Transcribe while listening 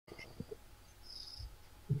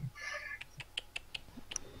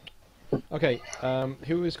Okay,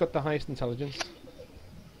 who has got the highest intelligence?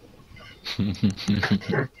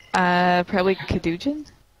 Probably Caducean?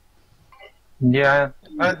 Yeah.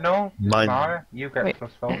 No, Mine. Mara, you get Wait.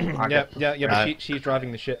 +12. I Yeah, get yeah, yeah, +3. but she's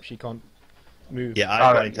driving the ship, she can't move. Yeah, I've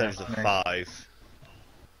got Alright, intelligence yeah, of nice. 5.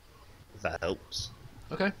 If that helps.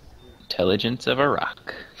 Okay. Intelligence of a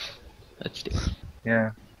rock. Let's do it.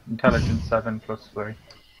 Yeah. Intelligence 7 +3.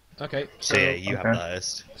 Okay, So yeah, you have okay. the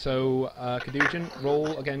highest. So, Caducean,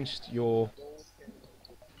 roll against your...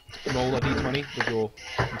 Roll a d20 with your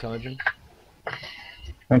intelligence.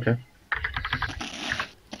 Okay.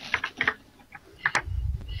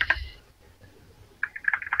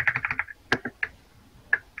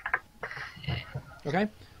 Okay?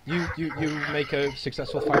 You make a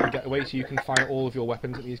successful fire and getaway, so you can fire all of your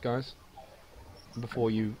weapons at these guys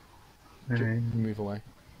before you move away.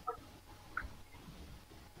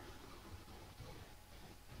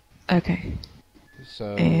 Okay.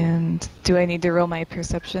 So And do I need to roll my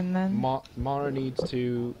perception then? Mara needs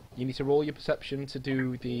to... You need to roll your perception to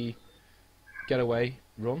do the getaway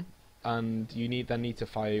run, and you then need to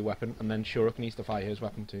fire your weapon, and then Shuruk needs to fire his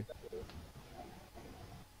weapon too.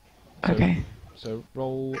 So, Okay. So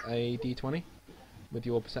roll a d20 with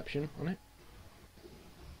your perception on it.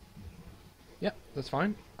 Yep, that's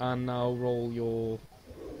fine. And now roll your...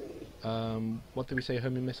 what did we say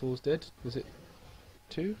homing missiles did? Was it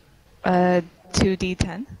 2?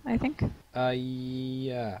 2d10, I think.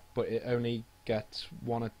 Yeah, but it only gets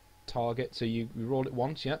one a target, so you roll it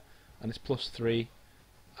once, yeah, and it's +3,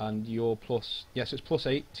 and you're plus... Yes, it's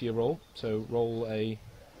 +8 to your roll, so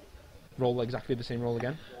roll exactly the same roll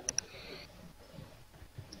again.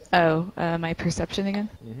 Oh, my perception again?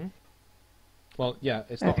 Mm-hmm. Well, yeah,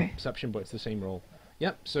 it's not Okay. perception, but it's the same roll.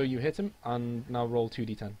 Yep, so you hit him, and now roll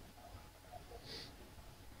 2d10.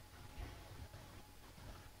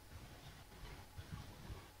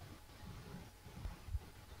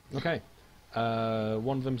 Okay.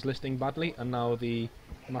 One of them's listing badly, and now the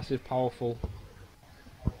massive, powerful...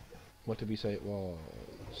 What did we say it was?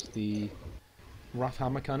 The Wrath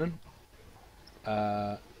Hammer Cannon.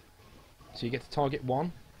 So you get to target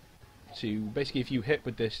one. So basically, if you hit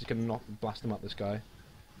with this, it's going to blast them out the sky.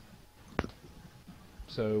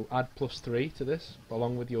 So add +3 to this,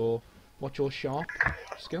 along with your... What's your sharp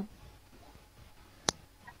skill?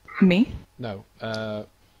 Me? No,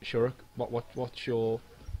 Shuruk. What's your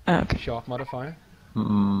Oh, okay. sharp modifier?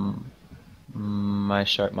 My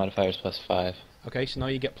sharp modifier is +5. Okay, so now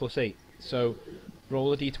you get +8. So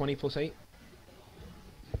roll a d20 +8.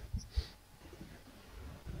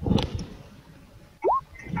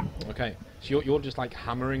 Okay, so you're just like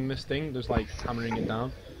hammering this thing, just like hammering it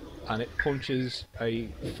down, and it punches a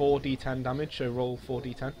 4d10 damage, so roll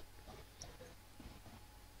 4d10.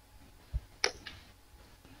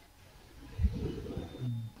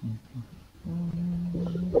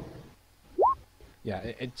 Yeah,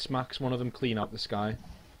 it smacks one of them clean out the sky,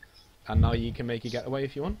 and now you can make a getaway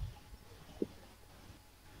if you want.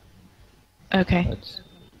 Okay. That's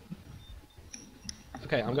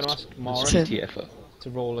Okay, I'm going to ask Mara So- TFO. to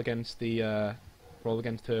roll against the roll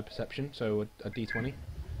against her perception, so a d20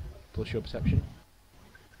 plus your perception.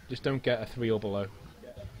 Just don't get a 3 or below.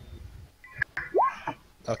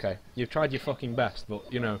 Okay, you've tried your fucking best,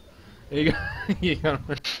 but you know, you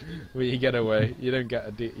get away. You don't get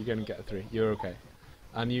a D. You're gonna get a 3. You're okay.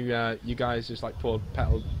 And you guys just like pull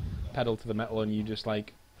pedal to the metal, and you just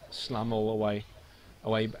like slam all away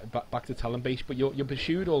back to Talon base. But you're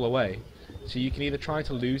pursued all the way, so you can either try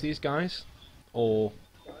to lose these guys, or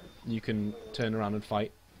you can turn around and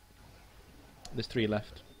fight. There's 3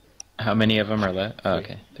 left. How many of them are left? Oh, 3.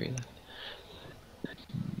 okay, 3 left.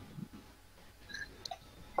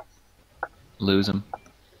 Lose them.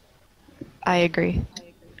 I agree.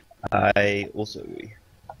 I also agree.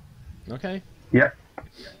 Okay. Yeah.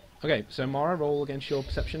 Okay, so Mara, roll against your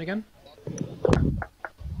perception again.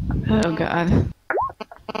 Oh god.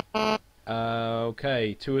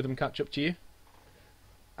 Okay, 2 of them catch up to you,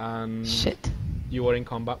 and Shit. you are in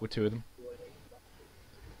combat with 2 of them.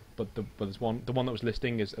 But there's one. The one that was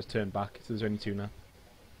listing has turned back, so there's only 2 now.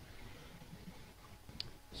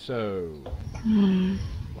 So,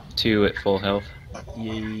 2 at full health.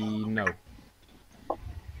 no.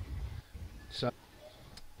 So,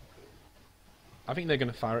 I think they're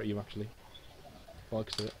going to fire at you actually.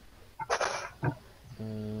 Looks to it.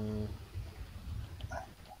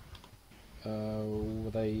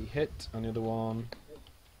 They hit, and the other one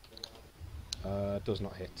does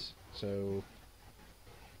not hit. So,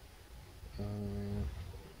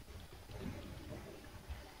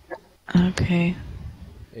 Okay.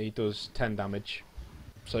 he does 10 damage.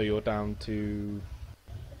 So you're down to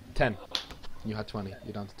 10. You had 20.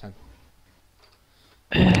 You're down to 10.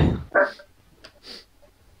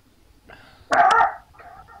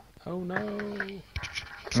 no.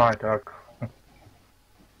 My dog.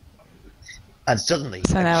 And suddenly,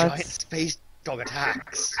 So a now giant it's- space dog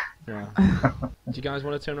attacks. Yeah. Do you guys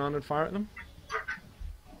want to turn around and fire at them?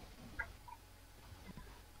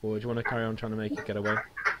 Or do you want to carry on trying to make it get away?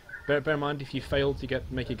 Bear in mind, if you fail to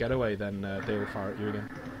make it get away, then they'll fire at you again.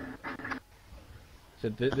 So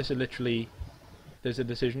this is literally, there's a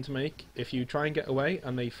decision to make. If you try and get away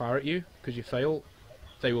and they fire at you because you fail,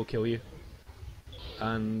 they will kill you.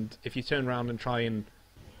 And if you turn around and try and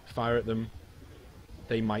fire at them,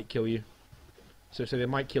 they might kill you. So they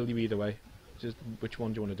might kill you either way. Just which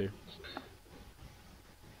one do you want to do?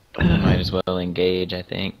 Might as well engage, I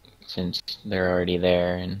think, since they're already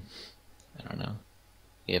there, and I don't know.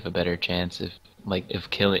 We have a better chance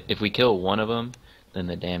if we kill one of them, then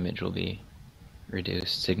the damage will be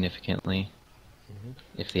reduced significantly. Mhm.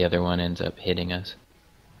 If the other one ends up hitting us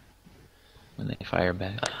when they fire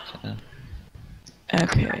back. So.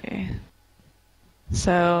 Okay.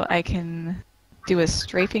 So I can do a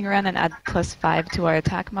strafing run and add +5 to our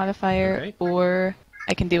attack modifier, Okay. or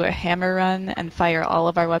I can do a hammer run and fire all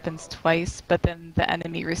of our weapons twice, but then the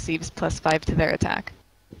enemy receives +5 to their attack.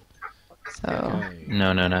 So, Okay.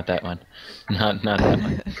 No, not that one. Not that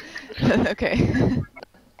one. okay.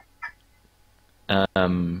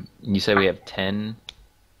 You said we have 10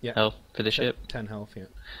 Yeah. health for the ship? 10 health, yeah.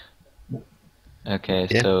 Okay,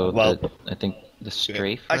 Yeah, so well- I think the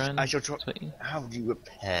strafe run. I shall try. is what you- How do you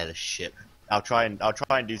repair the ship? I'll try and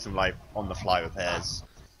do some like on the fly repairs.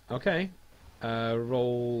 Okay.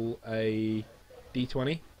 Roll a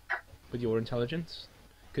d20 with your intelligence.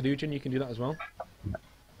 Kadujin, you can do that as well.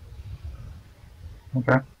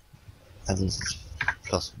 Okay. That is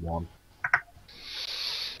 +1.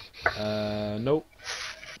 Nope.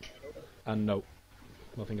 And nope.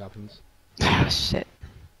 Nothing happens. Oh, shit.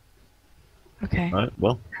 Okay. Right.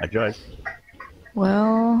 Well, I tried.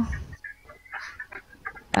 Well,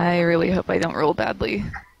 I really hope I don't roll badly.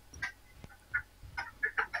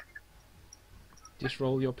 Just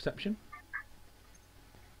roll your perception.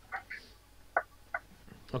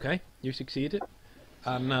 Okay, you succeeded.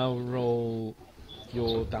 And now roll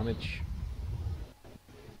your damage.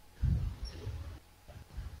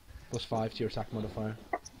 +5 to your attack modifier.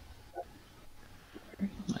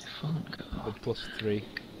 My phone go. With +3,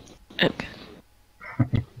 Okay.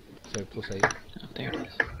 so +8. Oh, there it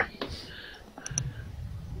is.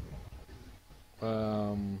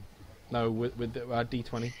 No, with the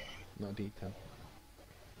d20, not d10.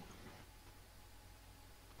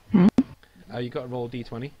 You got to roll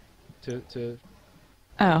d20 to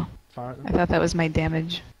Oh, fire at I them. thought that was my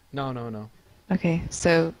damage. No. Okay,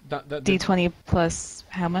 so That D20 plus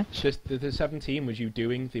how much? the 17 was you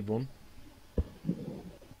doing the run.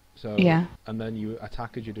 So Yeah. and then you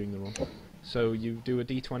attack as you're doing the run. So you do a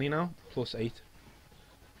d20 now +8.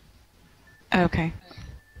 Okay.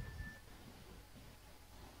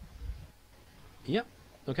 Yep.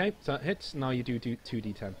 Okay, so that hits. Now you do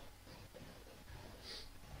 2d10.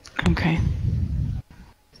 Okay.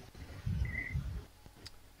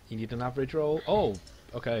 You need an average roll. Oh,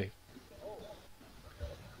 okay.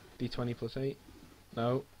 d20 +8.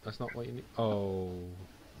 No, that's not what you need. Oh,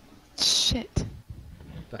 Shit.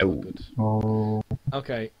 that's not good. Oh.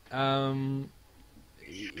 Okay.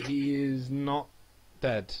 He is not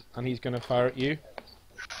dead, and he's going to fire at you.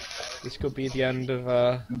 This could be the end of.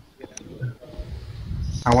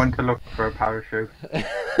 I want to look for a parachute.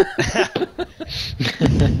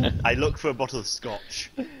 I look for a bottle of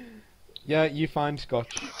scotch. Yeah, you find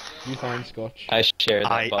scotch. You find scotch. I share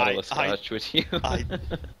that I- bottle I- of scotch with you. Are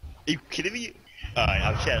you kidding me? Alright,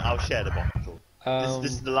 I'll share the bottle.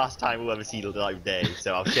 This is the last time we'll ever see the light of day,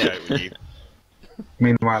 so I'll share it with you.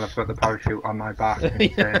 Meanwhile, I've got the parachute on my back and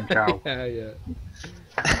he's saying ciao. Yeah.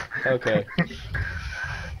 Okay.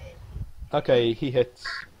 Okay, he hits.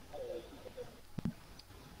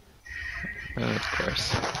 Oh, of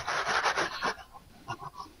course.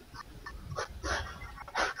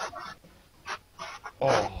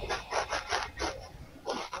 Oh.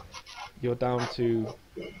 You're down to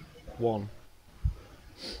 1.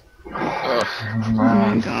 Oh, Oh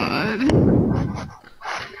my god.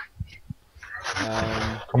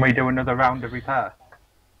 Can we do another round of repair?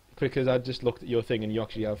 Because I just looked at your thing and you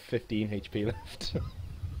actually have 15 HP left.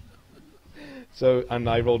 So, and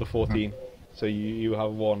I rolled a 14. So you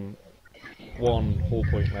have one whole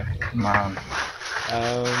point left. Man.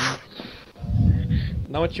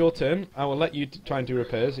 Now it's your turn. I will let you try and do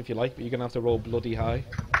repairs if you like, but you're gonna have to roll bloody high.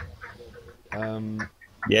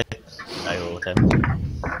 Yeah, I will attempt.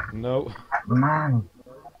 No. Man.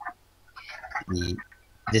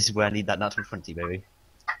 This is where I need that natural 20, baby.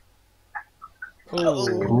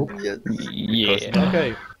 Oh. yes. Yeah.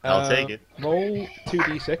 Okay. I'll take it. Roll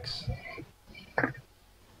 2d6.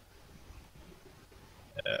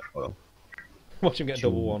 Well, Watch him get a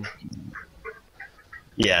double one.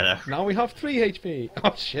 yeah, no. Now we have 3 HP.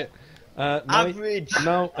 Oh shit. Now, Average!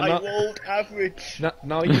 Now, I now, rolled average!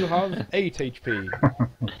 now you have 8 HP.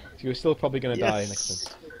 So you're still probably going to die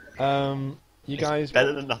next time. You guys,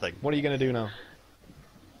 Better than nothing. what are you going to do now?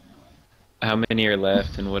 How many are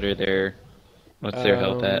left, and what are their? What's their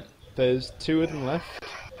health at? There's 2 of them left.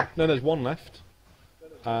 No, there's 1 left.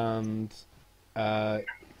 And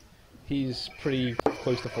he's pretty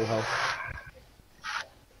close to full health.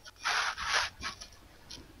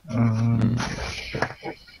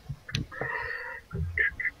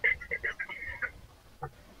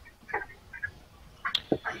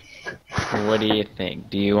 What do you think?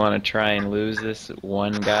 Do you want to try and lose this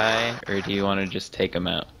one guy, or do you want to just take him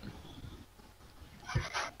out?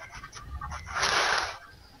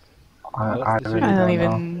 I It's really I don't don't know.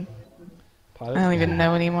 even. Pilot? I don't even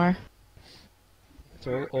know anymore.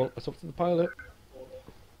 It's up to the pilot.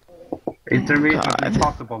 Is it reasonably God.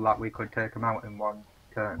 possible that we could take him out in one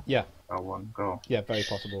turn? Yeah. Or one go? Yeah, very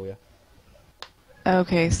possible, yeah.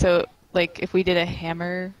 Okay, so like if we did a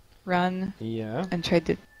hammer run Yeah. and tried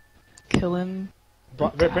to kill him.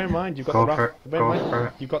 Bear in mind, you've got Go the for Raff, it, bear in go mind, for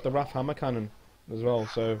it. you've got the Raff hammer cannon as well,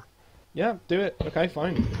 so yeah, do it. Okay,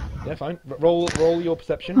 fine. Yeah, fine. Roll your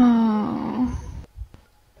perception. Oh.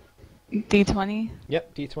 D20.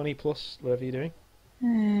 Yep, d20 plus whatever you're doing.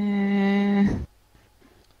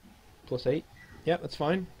 Plus 8. Yep, that's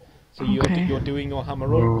fine. So Okay. you're doing your hammer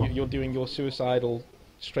roll. Whoa. You're doing your suicidal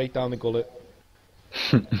straight down the gullet.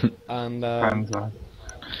 And Friends,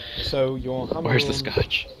 so your hammer Where's the roll,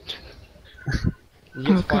 scotch? you get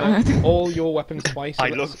to Oh, fire God. all your weapons twice. So I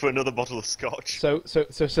let's- look for another bottle of scotch. So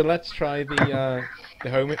let's try the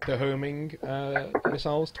homing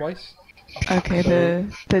missiles twice. Okay, So,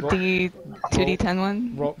 the roll- D2D10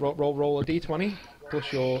 one. Roll a d20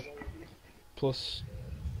 plus your plus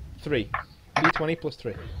 3. D20 plus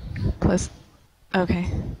 3. Plus. Okay.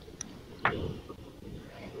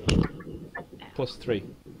 Plus 3.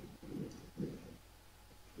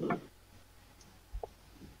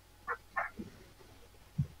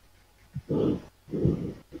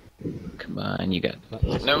 Come on, you got.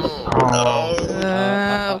 That's No.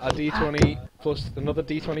 Oh, a d20 plus another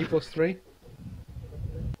d20 plus 3.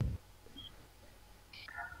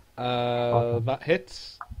 That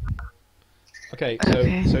hits. Okay,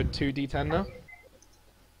 Okay. so 2d10 now.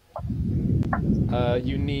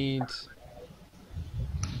 You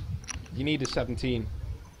need a 17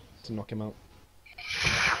 to knock him out.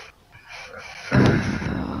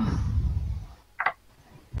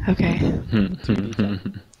 Okay.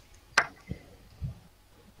 2d10.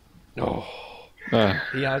 Oh, Ah,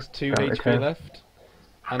 he has 2 Oh, HP okay. left.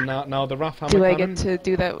 And now the Raff hammer Do I cannon. get to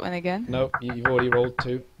do that one again? No, you've already rolled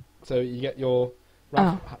 2. So you get your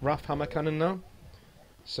Raff hammer cannon now.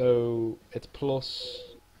 So it's plus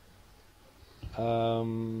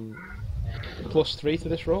 3 to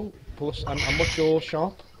this roll. Plus, and what's your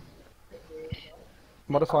sharp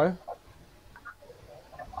modifier?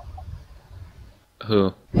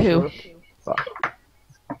 who? Who?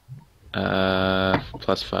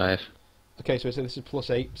 +5. Okay, so this is plus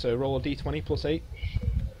 8. So roll a d20 plus 8.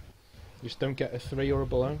 You just don't get a 3 or a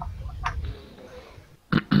below.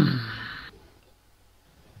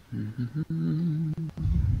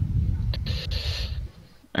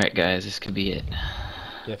 Alright, guys, this could be it.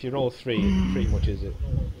 Yeah, if you roll a 3, pretty much is it.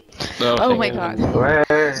 Oh thank my you. God.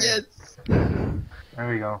 Yes! there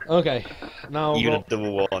we go. Okay, now Even roll, a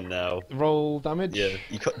double one now. roll damage, Yeah,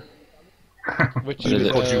 you cut. which What is is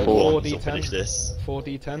it? Cut you once, I'll 4d10. finish this.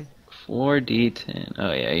 4d10. 4d10.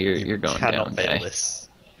 Oh yeah, you're going Cannot down, fail guy. this.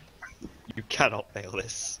 You cannot fail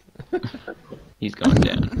this. He's going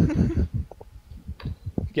down.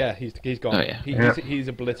 Yeah, he's gone. Oh, yeah. He's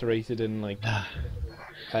obliterated in like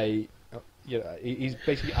he's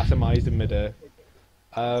basically atomized in midair.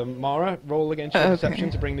 Mara, roll against your Okay. perception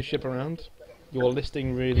to bring the ship around. You're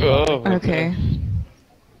listing really high. Oh, Okay.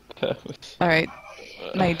 that was... Alright.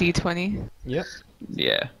 My D20. Yep.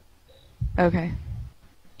 Yeah. Okay.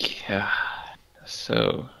 Yeah.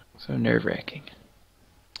 So nerve-wracking.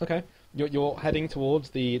 Okay. You're heading towards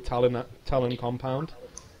the Talon compound,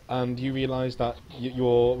 and you realise that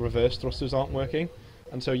your reverse thrusters aren't working,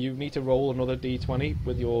 and so you need to roll another d20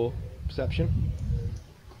 with your perception.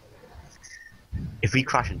 If we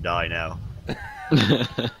crash and die now,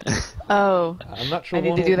 Oh. A natural I need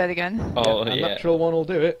one to do will- that again? Oh a yeah. natural one will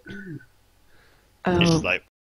do it. it's Oh. just like